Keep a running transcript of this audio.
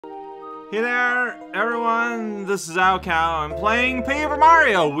Hey there, everyone, this is Cow. I'm playing Paper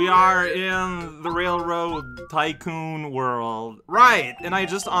Mario. We are in the Railroad Tycoon world. Right, and I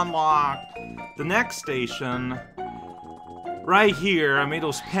just unlocked the next station. Right here, I made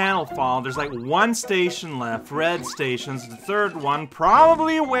those panel fall. There's like one station left, red stations. The third one,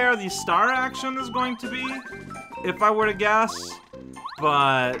 probably where the star action is going to be, if I were to guess.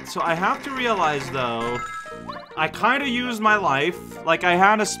 But, so I have to realize though, I kind of used my life. Like, I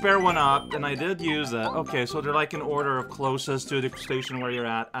had a spare one up, and I did use it. Okay, so they're like in order of closest to the station where you're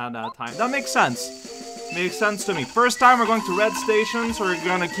at that time. That makes sense. Makes sense to me. First time we're going to red stations, so we're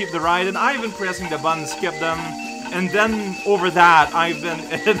gonna keep the ride, and I've been pressing the button, skip them, and then over that, I've been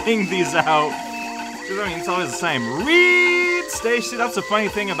editing these out. Because, I mean, it's always the same. Read station. That's the funny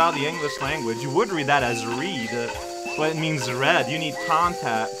thing about the English language. You would read that as read, but it means read. You need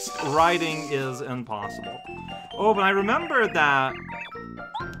context. Writing is impossible. Oh, but I remember that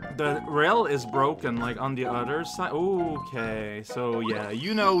the rail is broken, like, on the other side. Okay, so yeah,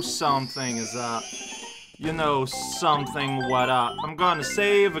 you know something is up. You know something what up. I'm gonna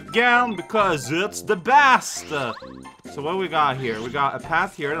save again because it's the best! So what do we got here? We got a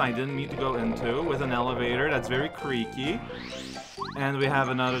path here that I didn't need to go into with an elevator that's very creaky. And we have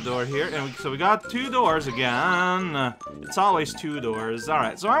another door here, and so we got two doors again. It's always two doors.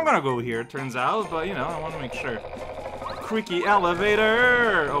 Alright, so I'm gonna go here, turns out, but you know, I want to make sure. Creaky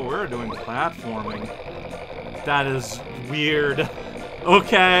elevator! Oh, we're doing platforming. That is weird.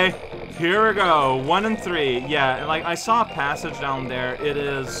 Okay, here we go. 1 and 3. Yeah, and like, I saw a passage down there. It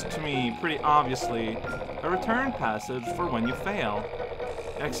is, to me, pretty obviously a return passage for when you fail.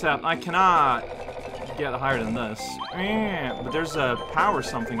 Except, I cannot get higher than this. But there's a power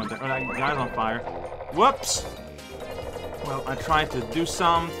something up there. Oh, that guy's on fire. Whoops! Well, I tried to do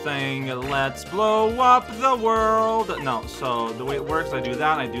something. Let's blow up the world. No, so the way it works, I do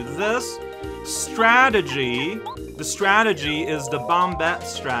that, I do this. Strategy. The strategy is the bombette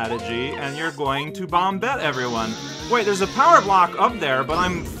strategy, and you're going to bombette everyone. Wait, there's a power block up there, but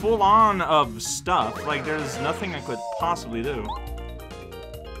I'm full on of stuff. Like, there's nothing I could possibly do.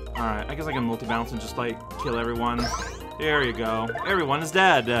 Alright, I guess I can multi-bounce and just, like, kill everyone. There you go. Everyone is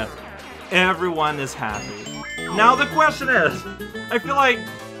dead. Everyone is happy. Now the question is, I feel like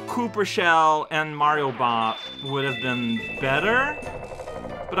Cooper Shell and Mario Bop would have been better,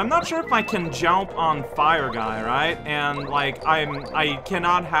 but I'm not sure if I can jump on Fire Guy, right? And, like, I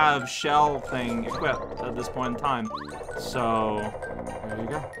cannot have Shell thing equipped at this point in time. So, there you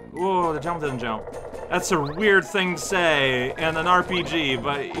go. Whoa, the jump didn't jump. That's a weird thing to say in an RPG,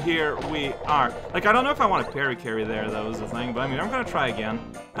 but here we are. Like, I don't know if I want to parry carry there, that was the thing, but I mean, I'm gonna try again.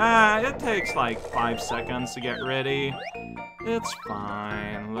 It takes like 5 seconds to get ready. It's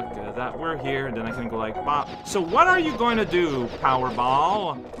fine, look at that, we're here, and then I can go like, bop. So what are you going to do,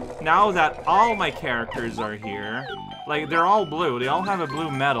 Powerball, now that all my characters are here? Like, they're all blue, they all have a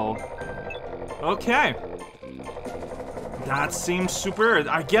blue medal. Okay. That seems super.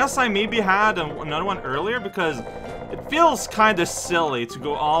 I guess I maybe had another one earlier because it feels kind of silly to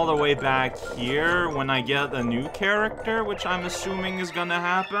go all the way back here when I get a new character, which I'm assuming is gonna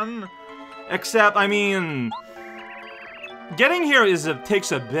happen. Except, I mean, getting here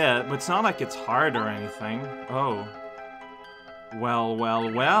takes a bit, but it's not like it's hard or anything. Oh. Well,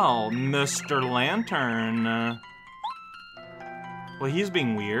 well, well, Mr. Lantern. Well, he's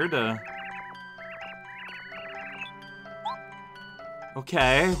being weird.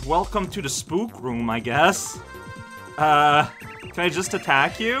 Okay, welcome to the spook room, I guess. Can I just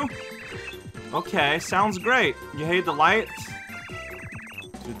attack you? Okay, sounds great. You hate the light?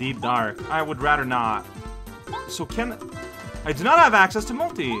 Too deep dark. I would rather not. So I do not have access to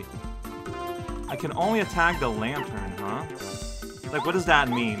multi. I can only attack the lantern, huh? Like, what does that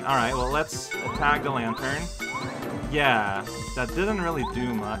mean? Alright, well, let's attack the lantern. Yeah, that didn't really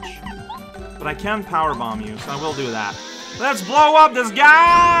do much. But I can powerbomb you, so I will do that. Let's blow up this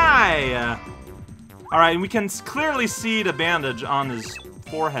guy! Alright, we can clearly see the bandage on his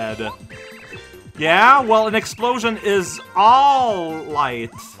forehead. Yeah, well, an explosion is all light.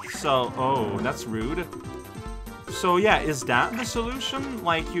 So, oh, that's rude. So, yeah, is that the solution?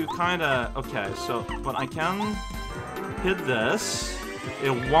 Like, you kinda... Okay, so, but I can hit this.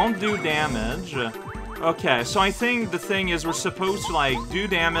 It won't do damage. Okay, so I think the thing is we're supposed to, like, do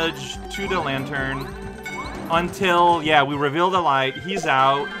damage to the lantern until, yeah, we reveal the light, he's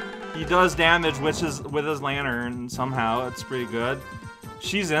out, he does damage with his lantern somehow, it's pretty good.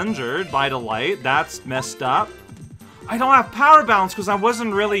 She's injured by the light, that's messed up. I don't have power bounce because I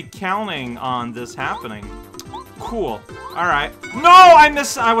wasn't really counting on this happening. Cool, alright. No,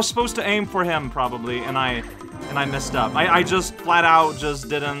 I was supposed to aim for him probably, and I And I messed up. I just flat out just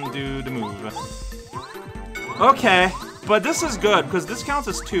didn't do the move. Okay, but this is good, because this counts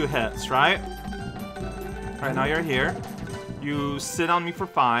as 2 hits, right? Alright, now you're here. You sit on me for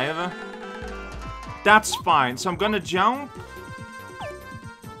 5. That's fine. So I'm gonna jump.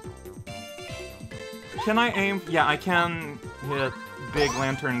 Can I aim? Yeah, I can hit Big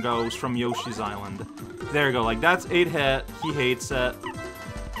Lantern Ghost from Yoshi's Island. There you go. Like, that's 8 hit. He hates it.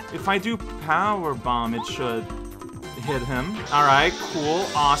 If I do Power Bomb, it should hit him. Alright, cool.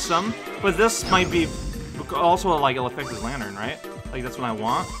 Awesome. But this might be also, like, it'll affect his lantern, right? Like, that's what I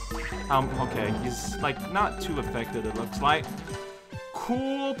want. Okay, he's, like, not too affected, it looks like.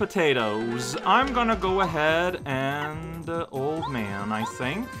 Cool potatoes. I'm gonna go ahead and old man, I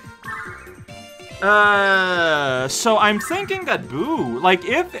think. So I'm thinking that Boo, like,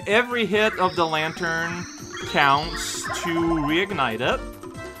 if every hit of the lantern counts to reignite it,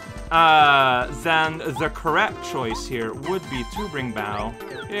 then the correct choice here would be to bring Bao.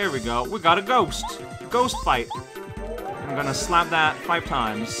 Here we go. We got a ghost. Ghost fight. I'm gonna slap that 5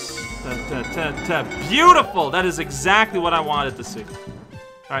 times. Beautiful! That is exactly what I wanted to see.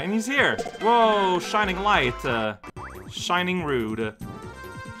 Alright, and he's here. Whoa, shining light. Shining rude.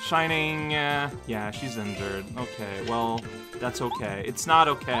 Shining, yeah, she's injured. Okay, well, that's okay. It's not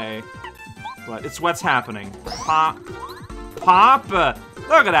okay, but it's what's happening. Pop. Pop!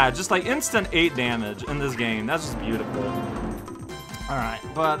 Look at that, just like instant 8 damage in this game. That's just beautiful. Alright,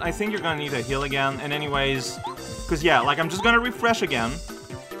 but I think you're gonna need a heal again, and anyways, because yeah, like I'm just gonna refresh again.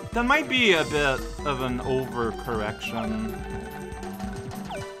 That might be a bit of an overcorrection.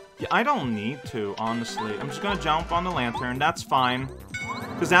 Yeah, I don't need to, honestly. I'm just gonna jump on the lantern, that's fine.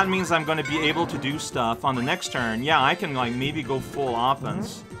 Because that means I'm gonna be able to do stuff on the next turn. Yeah, I can, like, maybe go full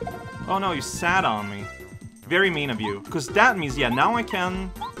offense. Oh no, you sat on me. Very mean of you. Because that means, yeah, now I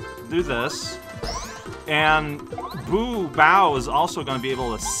can do this. And Boo Bao is also gonna be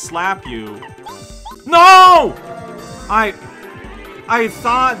able to slap you. No! I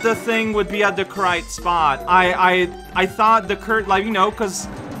thought the thing would be at the correct spot. I thought the like, you know, because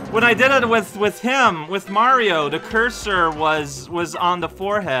when I did it with him, with Mario, the cursor was on the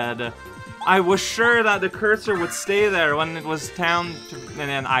forehead. I was sure that the cursor would stay there when it was down to,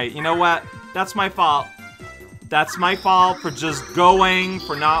 and then you know what? That's my fault. That's my fault for just going,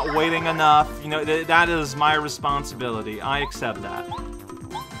 for not waiting enough. You know, that is my responsibility. I accept that.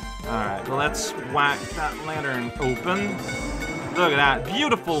 Alright, well, let's whack that lantern open. Look at that.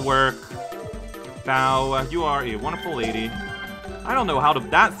 Beautiful work. Bao, you are a wonderful lady. I don't know how to...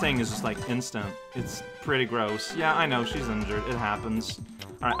 That thing is just, like, instant. It's pretty gross. Yeah, I know, she's injured. It happens.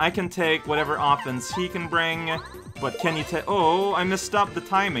 Alright, I can take whatever offense he can bring, but can you take... Oh, I messed up the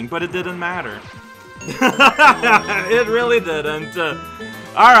timing, but it didn't matter. It really didn't.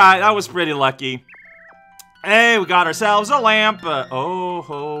 Alright, that was pretty lucky. Hey, we got ourselves a lamp. Oh,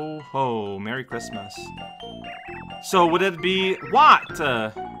 ho, ho. Merry Christmas. So, would it be... What?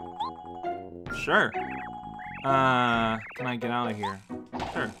 Sure. Can I get out of here?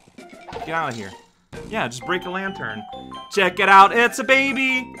 Sure. Get out of here. Yeah, just break a lantern. Check it out, it's a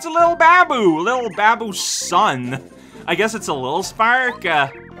baby! It's a little Babu! Little Babu's son. I guess it's a little spark.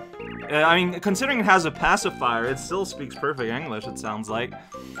 I mean, considering it has a pacifier, it still speaks perfect English, it sounds like.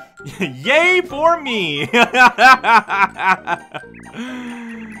 Yay for me!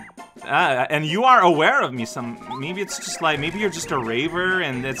 And you are aware of me maybe it's just like, maybe you're just a raver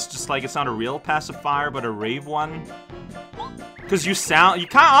and it's just like, it's not a real pacifier, but a rave one. Because you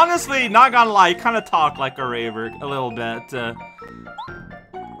honestly, not gonna lie, you kind of talk like a raver a little bit. So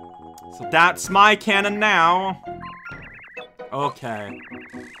that's my canon now. Okay.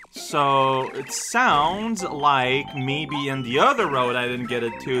 So, it sounds like maybe in the other road I didn't get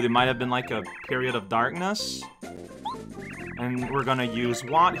it to, there might have been like a period of darkness. And we're gonna use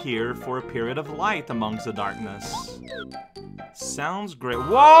Watt here for a period of light amongst the darkness. Sounds great.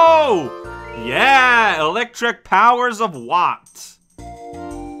 Whoa! Yeah! Electric powers of Watt.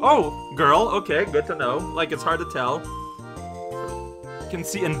 Oh, girl. Okay, good to know. Like, it's hard to tell. You can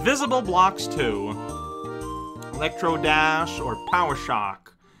see invisible blocks too. Electro Dash or Power Shock.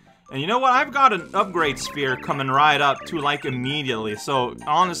 And you know what? I've got an upgrade sphere coming right up to, like, immediately. So,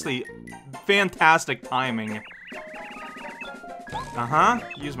 honestly, fantastic timing.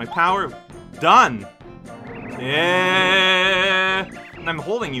 Use my power. Done! Yeah! And I'm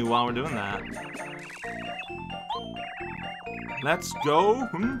holding you while we're doing that. Let's go.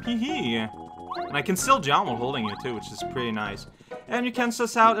 Hee-hee. And I can still jump while holding you, too, which is pretty nice. And you can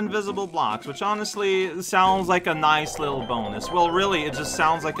suss out invisible blocks, which honestly sounds like a nice little bonus. Well, really, it just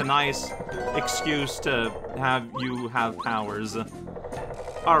sounds like a nice excuse to have you have powers.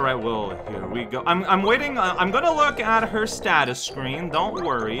 Alright, well, here we go. I'm waiting. I'm gonna look at her status screen. Don't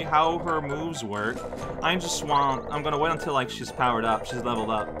worry how her moves work. I'm gonna wait until, like, she's powered up. She's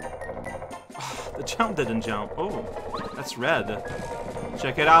leveled up. The jump didn't jump. Oh, that's red.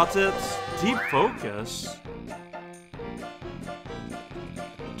 Check it out. It's deep focus.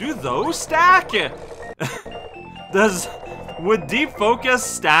 Do those stack? Would deep focus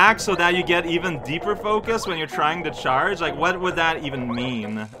stack so that you get even deeper focus when you're trying to charge? Like, what would that even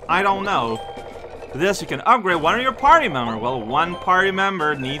mean? I don't know. This, you can upgrade one of your party members. Well, one party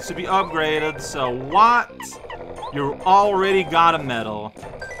member needs to be upgraded, so what? You already got a medal.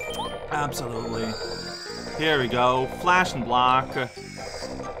 Absolutely. Here we go. Flash and block.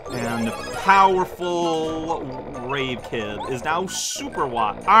 And powerful Rave Kid is now Super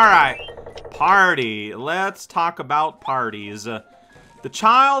Watt. Alright. Party. Let's talk about parties. The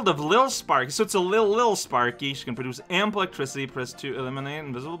child of Lil Sparky. So it's a Lil Sparky. She can produce ample electricity. Press to eliminate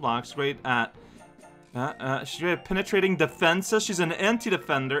invisible blocks. Great at she's great at penetrating defenses. She's an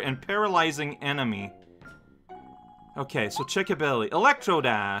anti-defender and paralyzing enemy. Okay, so check ability. Electro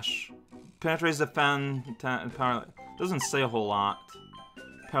Dash. Penetrates defend. Doesn't say a whole lot.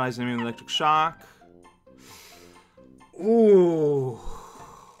 Paralyzing enemy with electric shock. Ooh.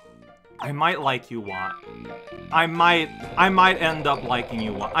 I might like you, Watt. I might end up liking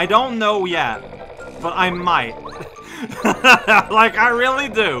you, Watt. I don't know yet, but I might. Like, I really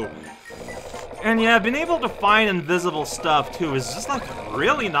do. And yeah, being able to find invisible stuff, too, is just, like, a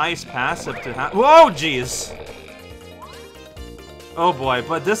really nice passive to have. Whoa, jeez! Oh boy,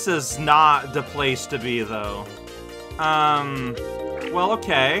 but this is not the place to be, though. Well,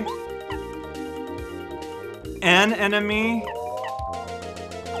 okay. An enemy...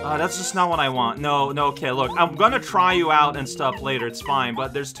 that's just not what I want. No, okay, look, I'm gonna try you out and stuff later, it's fine,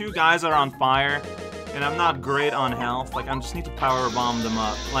 but there's two guys that are on fire, and I'm not great on health. Like, I just need to power bomb them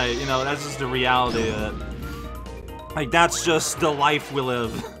up. Like, you know, that's just the reality of it. Like, that's just the life we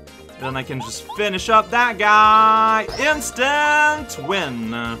live. And then I can just finish up that guy. Instant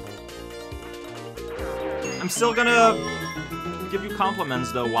win. I'm still gonna give you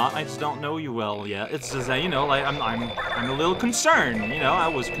compliments though, Watt. I just don't know you well yet. It's just that, you know, like, I'm a little concerned, you know? I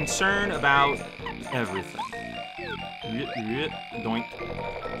was concerned about everything. Doink.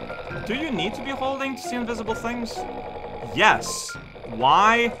 Do you need to be holding to see invisible things? Yes.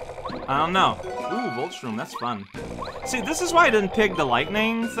 Why? I don't know. Ooh, Voltstrom, that's fun. See, this is why I didn't pick the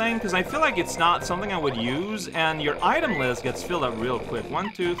lightning thing, because I feel like it's not something I would use, and your item list gets filled up real quick.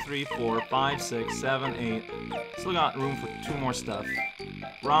 1, 2, 3, 4, 5, 6, 7, 8. Still got room for 2 more stuff.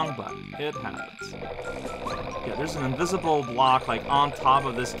 Wrong button. It happens. Yeah, there's an invisible block, like, on top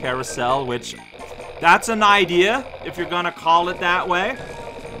of this carousel, which... That's an idea, if you're gonna call it that way.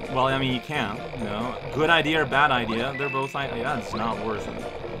 Well, I mean, you can, you know. Good idea or bad idea, they're both... Yeah, it's not worth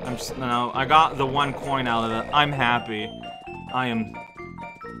it. No, I got the 1 coin out of it. I'm happy. I am...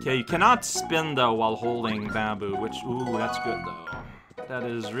 Okay, you cannot spin, though, while holding Babu, which... Ooh, that's good, though. That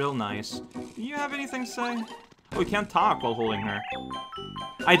is real nice. Do you have anything to say? Oh, you can't talk while holding her.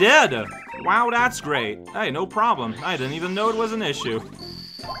 I did! Wow, that's great. Hey, no problem. I didn't even know it was an issue.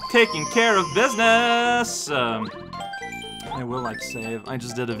 Taking care of business! I will, like, save. I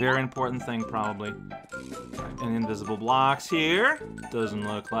just did a very important thing, probably. Any invisible blocks here? Doesn't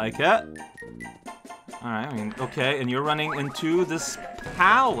look like it. Alright, I mean, okay, and you're running into this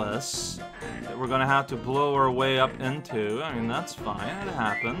palace that we're gonna have to blow our way up into. I mean, that's fine, it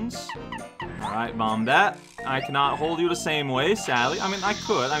happens. Alright, Bombette. I cannot hold you the same way, sadly. I mean, I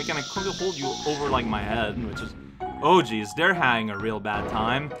could. I could hold you over, like, my head, which is... Oh, geez, they're having a real bad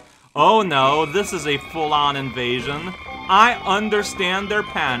time. Oh, no, this is a full-on invasion. I understand their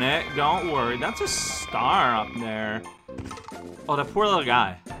panic. Don't worry. That's a star up there. Oh, that poor little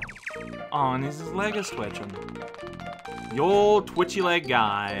guy. Oh, and his leg is twitching. The old twitchy leg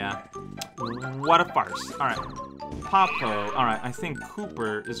guy. What a farce. Alright. Popo. Alright, I think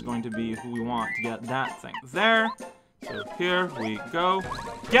Cooper is going to be who we want to get that thing there. So here we go.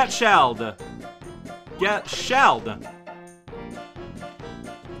 Get shelled! Get shelled!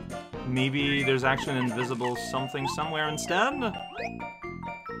 Maybe there's actually an invisible something somewhere instead?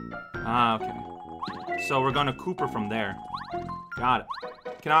 Ah, okay. So we're gonna Cooper from there. Got it.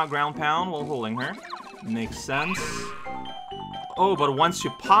 Cannot ground pound while holding her. Makes sense. Oh, but once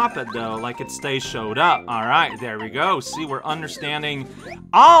you pop it, though, like it stays showed up. Alright, there we go. See, we're understanding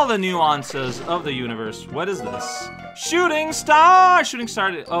all the nuances of the universe. What is this? Shooting star! Shooting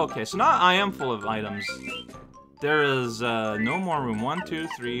star. Oh, okay, so now I am full of items. There is no more room. 1, 2,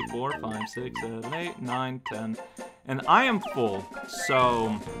 3, 4, 5, 6, 7, 8, 9, 10. And I am full,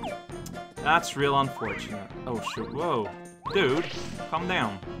 so that's real unfortunate. Oh, shoot. Whoa. Dude, calm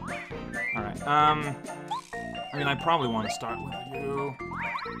down. Alright, I mean, I probably want to start with you.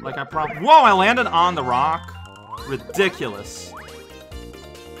 Like, Whoa, I landed on the rock. Ridiculous.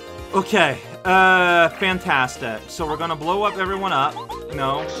 Okay, fantastic. So we're gonna blow up everyone up.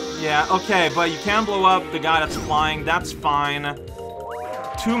 No. Yeah, okay, but you can blow up the guy that's flying. That's fine.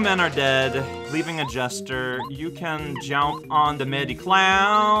 2 men are dead, leaving a jester. You can jump on the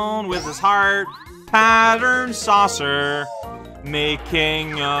midi-clown with his heart pattern saucer,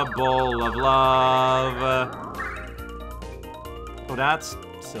 making a bowl of love. Oh, that's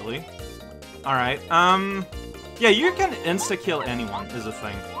silly. Alright, yeah, you can insta-kill anyone, is a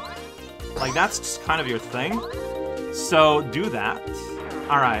thing. Like, that's just kind of your thing. So, do that.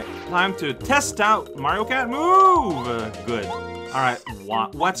 Alright, time to test out Mario Kart move! Good. Alright,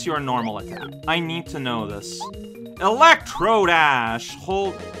 what's your normal attack? I need to know this. Electro Dash!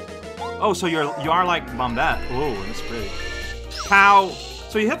 Hold... Oh, so you are like Bombette. Oh, that's pretty. Pow!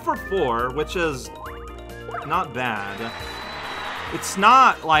 So you hit for 4, which is not bad. It's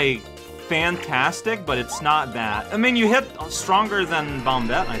not, like, fantastic, but it's not bad. I mean, you hit stronger than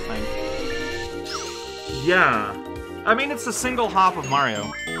Bombette, I think. Yeah. I mean, it's a single hop of Mario,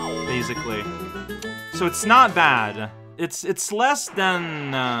 basically. So it's not bad. It's less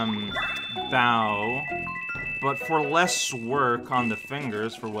than, Bow, but for less work on the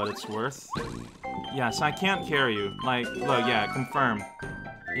fingers, for what it's worth. Yes, I can't carry you. Like, look, yeah, confirm.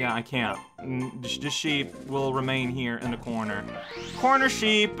 Yeah, I can't. This sheep will remain here in the corner. Corner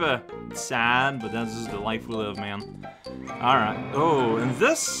sheep! Sad, but this is the life we live, man. Alright. Oh, and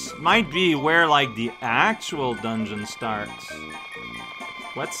this might be where, like, the actual dungeon starts.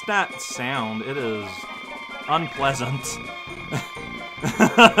 What's that sound? It is unpleasant.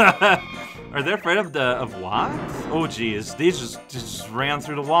 Are they afraid of what? Oh, geez. These just ran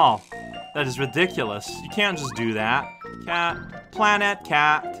through the wall. That is ridiculous. You can't just do that. Cat. Planet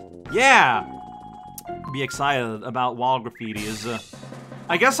cat. Yeah! Be excited about wall graffitis.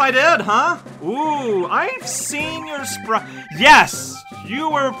 I guess I did, huh? Ooh, I've seen your sprite. Yes! You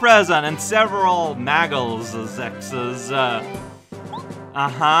were present in several Maggles X's.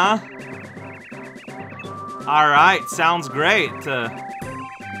 Uh-huh. Alright, sounds great.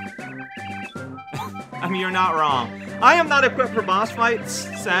 I mean, you're not wrong. I am not equipped for boss fights,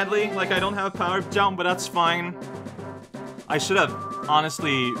 sadly. Like, I don't have a power jump, but that's fine. I should have,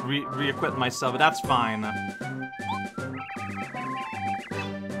 honestly, re-equipped myself, but that's fine.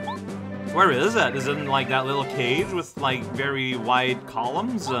 Where is it? Is it in, like, that little cage with, like, very wide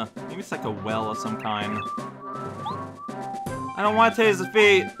columns? Maybe it's like a well of some kind. I don't want to taste the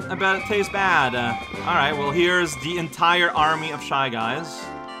feet. I bet it tastes bad. Alright, well, here's the entire army of Shy Guys.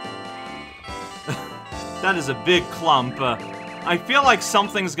 That is a big clump. I feel like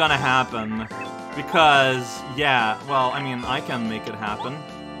something's gonna happen. Because, yeah, well, I mean, I can make it happen.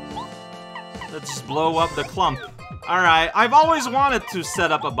 Let's just blow up the clump. Alright, I've always wanted to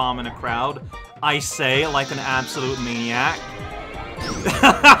set up a bomb in a crowd. I say, like an absolute maniac.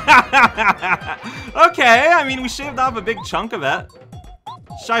 Okay, I mean, we shaved off a big chunk of it.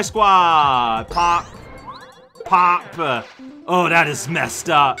 Shy Squad! Pop. Pop. Oh, that is messed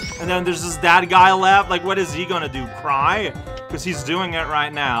up. And then there's just that guy left. Like, what is he gonna do? Cry? Because he's doing it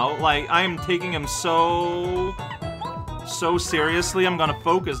right now. Like, I am taking him so seriously. I'm gonna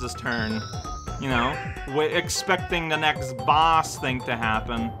focus this turn. You know? Expecting the next boss thing to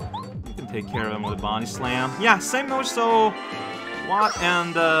happen. You can take care of him with a body slam. Yeah, same note, so... Watt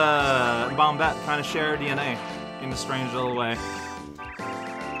and, Bombette kind of share DNA in a strange little way.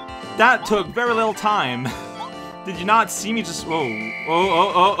 That took very little time. Did you not see me just... Whoa.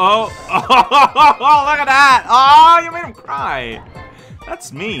 Oh, look at that! Oh, you made him cry!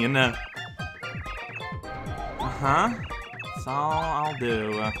 That's mean. Uh-huh. That's all I'll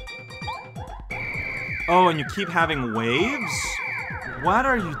do. Oh, and you keep having waves? What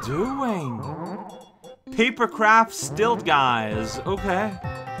are you doing? Papercraft stilt guys. Okay.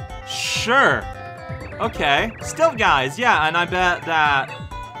 Sure. Okay. Stilt guys, yeah, and I bet that...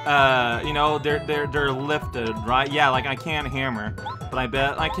 you know, they're lifted, right? Yeah, like I can't hammer, but I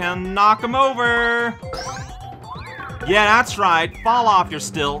bet I can knock them over. Yeah, that's right. Fall off your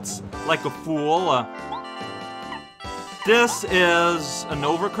stilts like a fool. This is an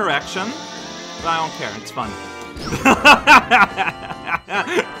overcorrection, but I don't care. It's fun.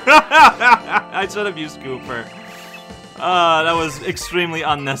 I should have used Cooper. That was extremely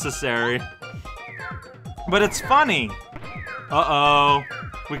unnecessary. But it's funny. Uh-oh.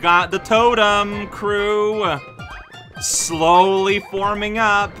 We got the totem crew slowly forming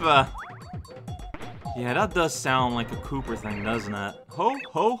up. Yeah, that does sound like a Cooper thing, doesn't it? Ho,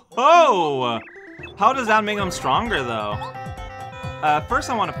 ho, ho! How does that make them stronger, though? First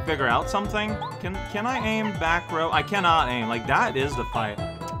I want to figure out something. Can I aim back row? I cannot aim. Like, that is the fight.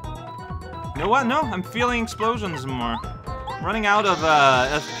 You know what? No, I'm feeling explosions more. I'm running out of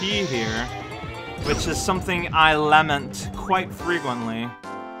FP here, which is something I lament quite frequently.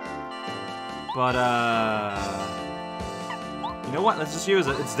 But, you know what? Let's just use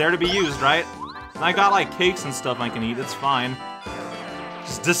it. It's there to be used, right? And I got, like, cakes and stuff I can eat. It's fine.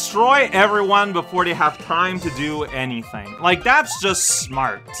 Just destroy everyone before they have time to do anything. Like, that's just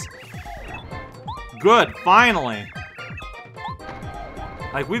smart. Good, finally.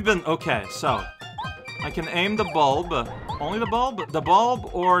 Like, we've been... Okay, so... I can aim the bulb. Only the bulb? The bulb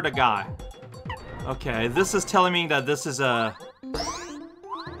or the guy? Okay, this is telling me that this is a...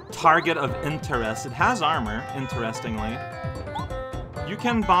 target of interest. It has armor, interestingly. You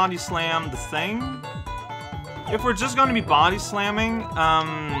can body slam the thing. If we're just going to be body slamming,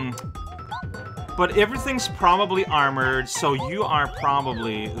 but everything's probably armored, so you are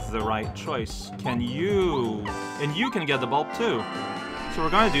probably the right choice. Can you... And you can get the bulb too. So we're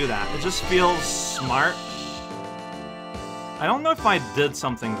going to do that. It just feels smart. I don't know if I did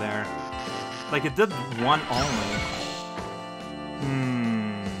something there. Like, it did one only.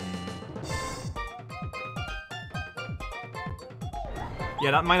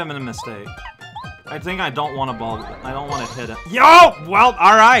 Yeah, that might have been a mistake. I think I don't want to bulb. I don't want to hit it. Yo! Well,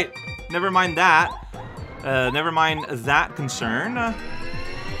 alright! Never mind that. Never mind that concern.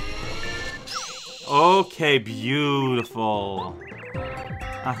 Okay, beautiful.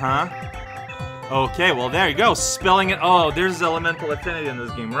 Uh-huh. Okay, well, there you go. Spilling it. Oh, there's elemental affinity in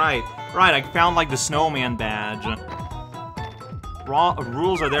this game. Right. Right, I found, like, the snowman badge.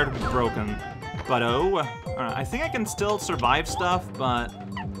 Rules are there to be broken. But, oh. Alright, I think I can still survive stuff, but...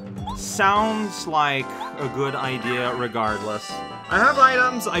 sounds like a good idea regardless. I have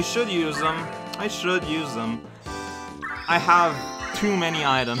items. I should use them. I should use them. I have too many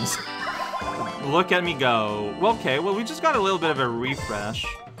items. Look at me go. Well, okay, well, we just got a little bit of a refresh.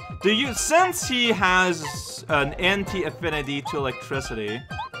 Since he has an anti-affinity to electricity,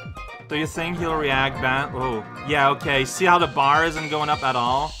 do you think he'll react back? Oh, yeah, okay. See how the bar isn't going up at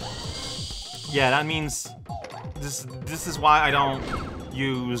all? Yeah, that means this is why I don't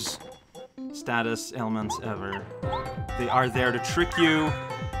use status elements ever. They are there to trick you.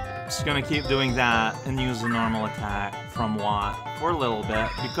 Just gonna keep doing that and use a normal attack from Watt for a little bit,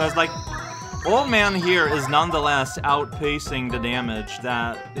 because, like, Old Man here is nonetheless outpacing the damage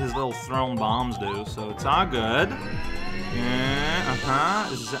that his little thrown bombs do, so it's all good. Yeah,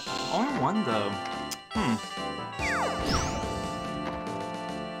 Is that only one though?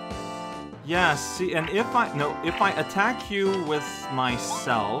 Yeah, see, and if I attack you with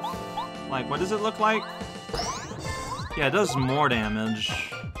myself, like, what does it look like? Yeah, it does more damage.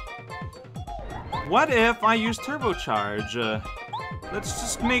 What if I use turbocharge? Let's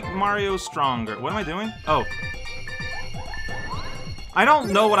just make Mario stronger. What am I doing? Oh. I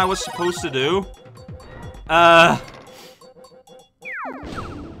don't know what I was supposed to do.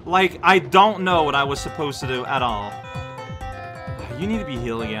 Like, I don't know what I was supposed to do at all. You need to be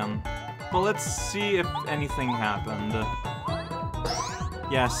healed again. Well, let's see if anything happened.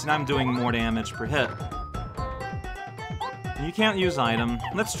 Yes, and I'm doing more damage per hit. You can't use item.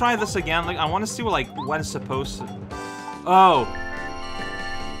 Let's try this again. Like, I want to see what is supposed to... Oh.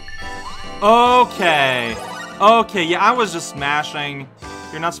 Okay. Okay, yeah, I was just mashing.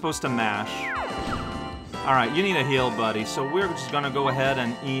 You're not supposed to mash. Alright, you need a heal, buddy. So we're just gonna go ahead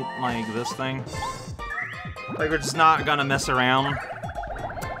and eat, like, this thing. Like, we're just not gonna mess around.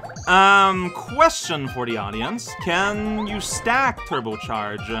 Question for the audience. Can you stack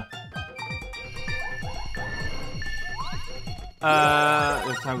turbocharge?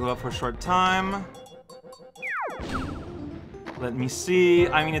 If time go up for a short time. Let me see.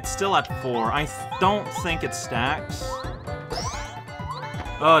 I mean, it's still at 4. I don't think it stacks.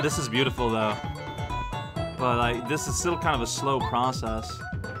 Oh, this is beautiful, though. But, like, this is still kind of a slow process.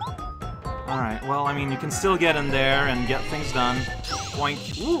 Alright, well, I mean, you can still get in there and get things done.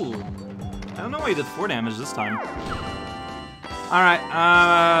 Boink. Ooh. I don't know why you did 4 damage this time. Alright,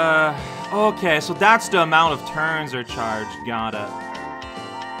 okay, so that's the amount of turns are charged. Got it.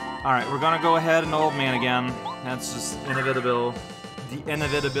 Alright, we're gonna go ahead and Old Man again. That's just inevitable. The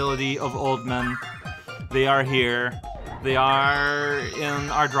inevitability of old men. They are here. They are in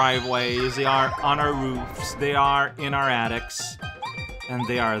our driveways. They are on our roofs. They are in our attics. And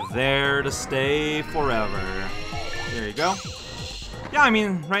they are there to stay forever. There you go. Yeah, I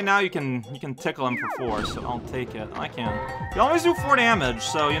mean, right now you can tickle him for 4, so I'll take it. I can. You always do 4 damage,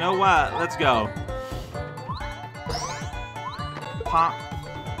 so you know what? Let's go. Pop.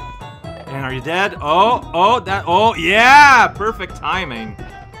 And are you dead? Oh, yeah! Perfect timing.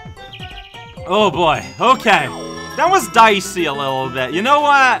 Oh boy, okay. That was dicey a little bit. You know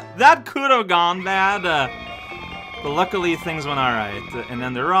what? That could have gone bad. But luckily things went alright. And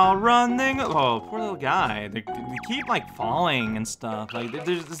then they're all running. Oh, poor little guy. They keep like falling and stuff. Like, it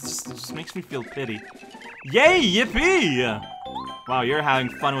just makes me feel pity. Yay, yippee! Wow, you're having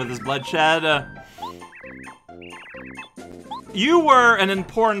fun with this bloodshed. You were an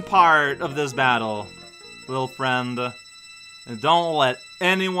important part of this battle, little friend. And don't let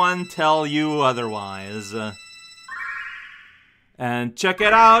anyone tell you otherwise. And check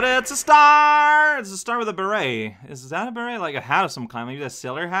it out, it's a star! It's a star with a beret. Is that a beret? Like a hat of some kind, maybe a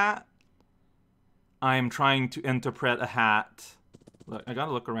sailor hat? I am trying to interpret a hat. Look, I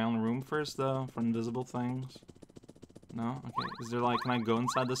gotta look around the room first, though, for invisible things. No? Okay, is there like, can I go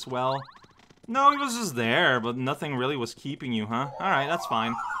inside this well? No, he was just there, but nothing really was keeping you, huh? Alright, that's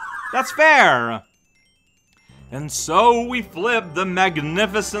fine. That's fair! And so we flip the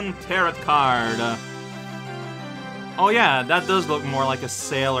magnificent tarot card. Oh yeah, that does look more like a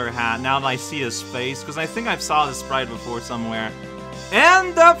sailor hat now that I see his face, because I think I've saw this sprite before somewhere.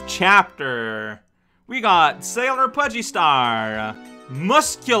 End of chapter! We got Sailor Pudgy Star,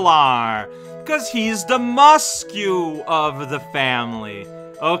 Muscular, because he's the muscu of the family.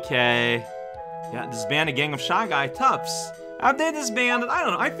 Okay. Yeah, disband a gang of Shy Guy toughs. Have they disbanded? I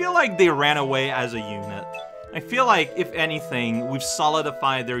don't know. I feel like they ran away as a unit. I feel like, if anything, we've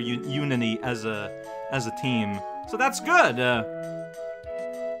solidified their unity as a team. So that's good.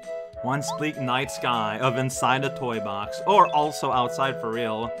 One bleak night sky of inside a toy box, or also outside for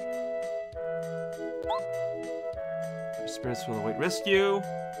real. Your spirits will await rescue.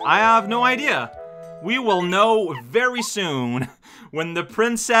 I have no idea. We will know very soon when the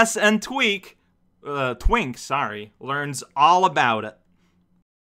princess and Twink, Twink, sorry, learns all about it.